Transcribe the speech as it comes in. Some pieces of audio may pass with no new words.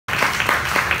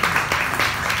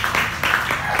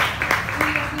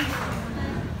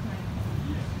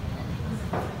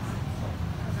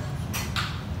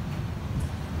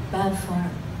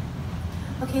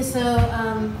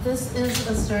This is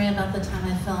a story about the time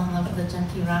I fell in love with a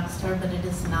junkie rock star, but it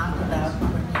is not about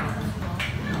Courtney.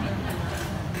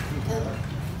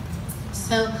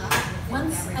 So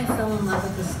once I fell in love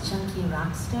with this junkie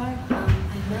rock star,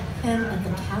 I met him at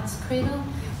the Cat's Cradle,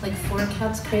 like 4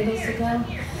 Cat's Cradles ago. And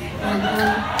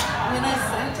when I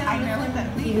sat down with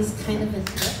him, he was kind of a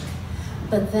dick.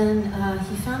 But then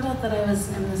he found out that I was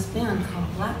in this band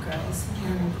called Black Girls,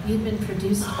 and we'd been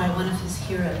produced by one of his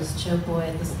heroes, Joe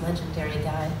Boy, this legendary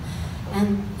guy.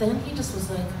 And then he just was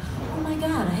like, oh my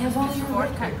God, I have all your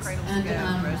records. And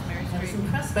I was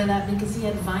impressed by that because he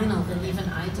had vinyl that even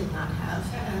I did not have.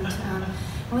 And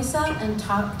we sat and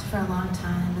talked for a long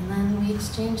time, and then we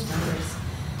exchanged numbers.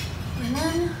 And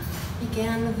then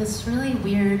began this really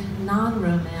weird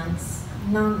non-romance,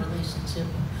 non-relationship,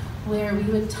 where we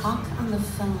would talk on the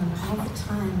phone all the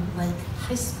time like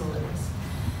high schoolers.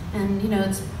 And you know,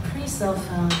 it's pre-cell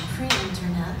phone,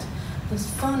 pre-internet. This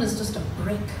phone is just a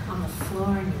brick on the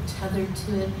floor and you're tethered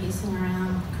to it, pacing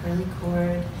around with a curly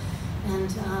cord. And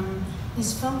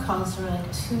these phone calls were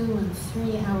like 2 and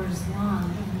 3 hours long,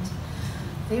 and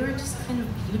they were just kind of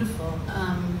beautiful.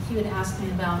 He would ask me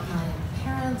about my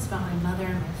parents, about my mother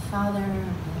and my father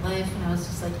and my life, and I was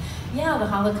just like, yeah, the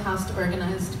Holocaust,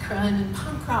 organized crime, and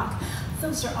punk rock,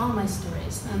 those are all my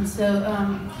stories. And so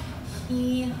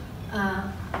he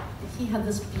had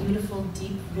this beautiful,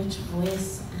 deep, rich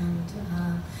voice, and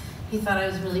he thought I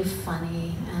was really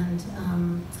funny,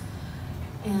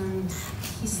 and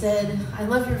he said, I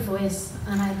love your voice,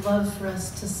 and I'd love for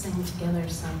us to sing together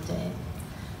someday.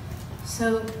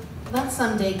 So that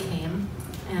someday came,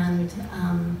 and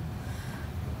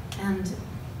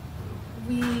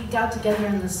we got together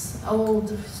in this old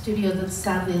studio that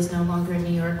sadly is no longer in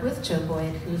New York with Joe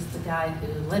Boyd, who's the guy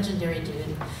legendary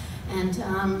dude.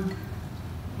 And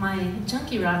my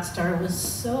junkie rock star was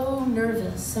so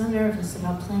nervous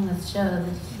about playing with Joe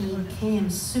that he came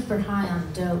super high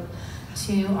on dope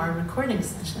to our recording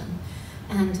session.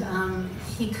 And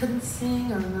he couldn't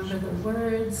sing or remember the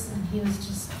words, and he was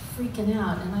just freaking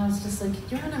out. And I was just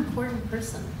like, you're an important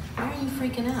person. Why are you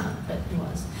freaking out? But he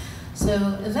was.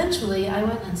 So eventually I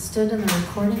went and stood in the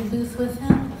recording booth with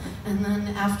him, and then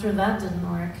after that didn't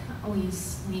work,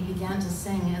 we began to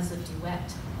sing as a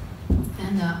duet.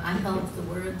 And I held the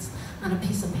words on a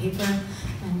piece of paper,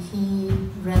 and he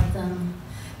read them.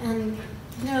 And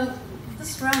you know,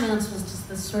 this romance was just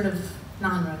this sort of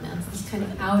non-romance, this kind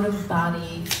of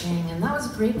out-of-body thing, and that was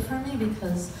great for me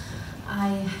because I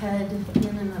had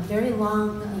been in a very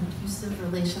long, abusive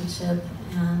relationship,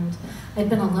 and I'd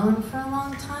been alone for a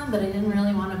long time, but I didn't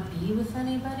really want to be with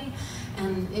anybody,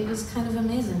 and it was kind of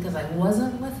amazing because I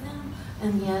wasn't with him,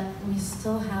 and yet we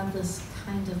still had this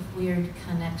kind of weird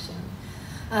connection.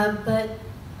 But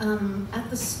at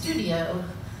the studio,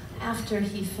 after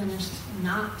he finished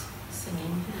not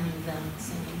singing and then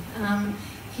singing,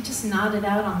 he just nodded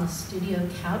out on the studio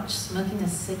couch, smoking a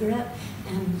cigarette,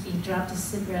 and he dropped a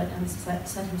cigarette and set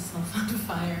himself on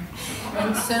fire.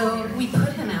 And so we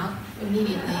put him out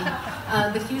immediately,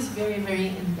 but he was very,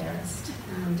 very embarrassed,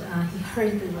 and he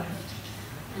hurriedly left.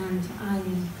 And I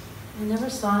never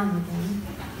saw him again,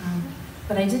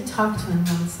 but I did talk to him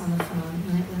once on the phone,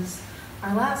 and it was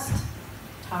our last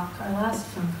talk, our last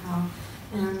phone call,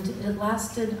 and it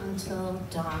lasted until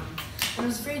dawn. And it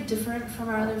was very different from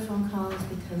our other phone calls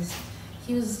because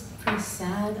he was pretty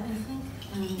sad, I think,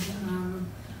 and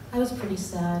I was pretty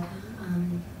sad.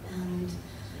 And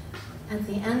at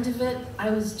the end of it, I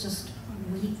was just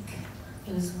weak.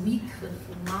 It was weak with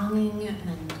longing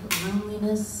and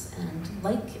loneliness, and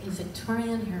like a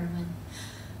Victorian heroine,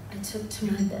 I took to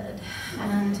my bed.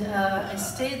 And I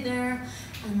stayed there,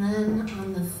 and then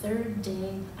on the 3rd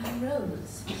day, I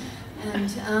rose.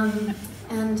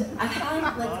 And I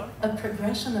had like a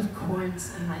progression of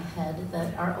chords in my head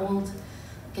that our old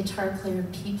guitar player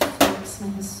Pete Phillips, may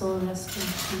his soul rest in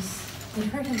peace, I'd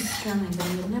heard him strumming, but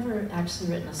he had never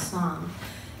actually written a song.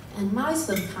 And my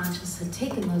subconscious had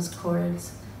taken those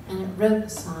chords and it wrote a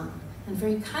song. And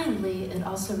very kindly, it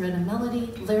also wrote a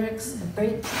melody, lyrics, a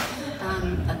break,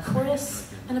 a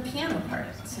chorus, and a piano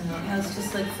part. So I was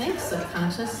just like, thanks,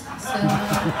 subconscious.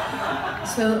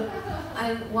 So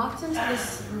I walked into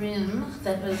this room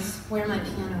that was where my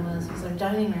piano was. It was our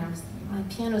dining room. My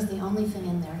piano was the only thing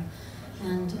in there.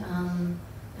 And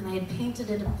I had painted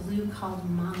it a blue called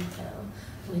Monaco,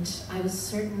 which I was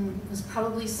certain was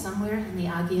probably somewhere in the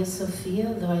Hagia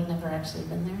Sophia, though I'd never actually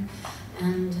been there.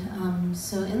 And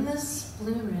so in this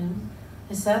blue room,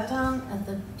 I sat down at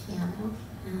the piano,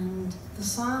 and the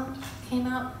song came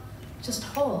out just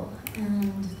whole.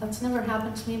 And that's never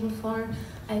happened to me before.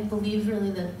 I believe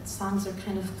really that songs are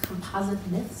kind of composite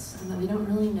myths and that we don't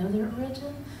really know their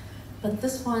origin. but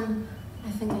this one I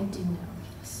think I do know.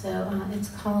 So it's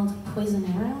called Poison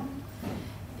Arrow,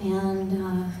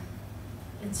 and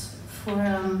it's for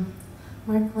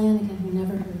Mark Lanigan, who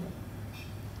never heard it.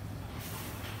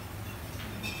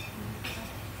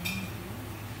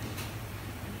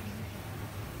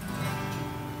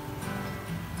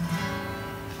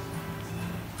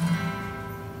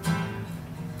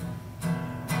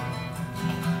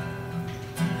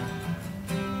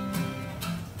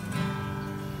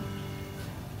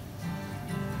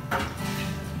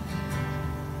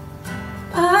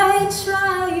 I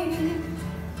tried,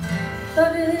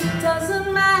 but it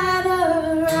doesn't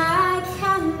matter. I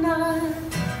cannot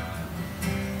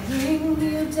bring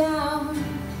you down.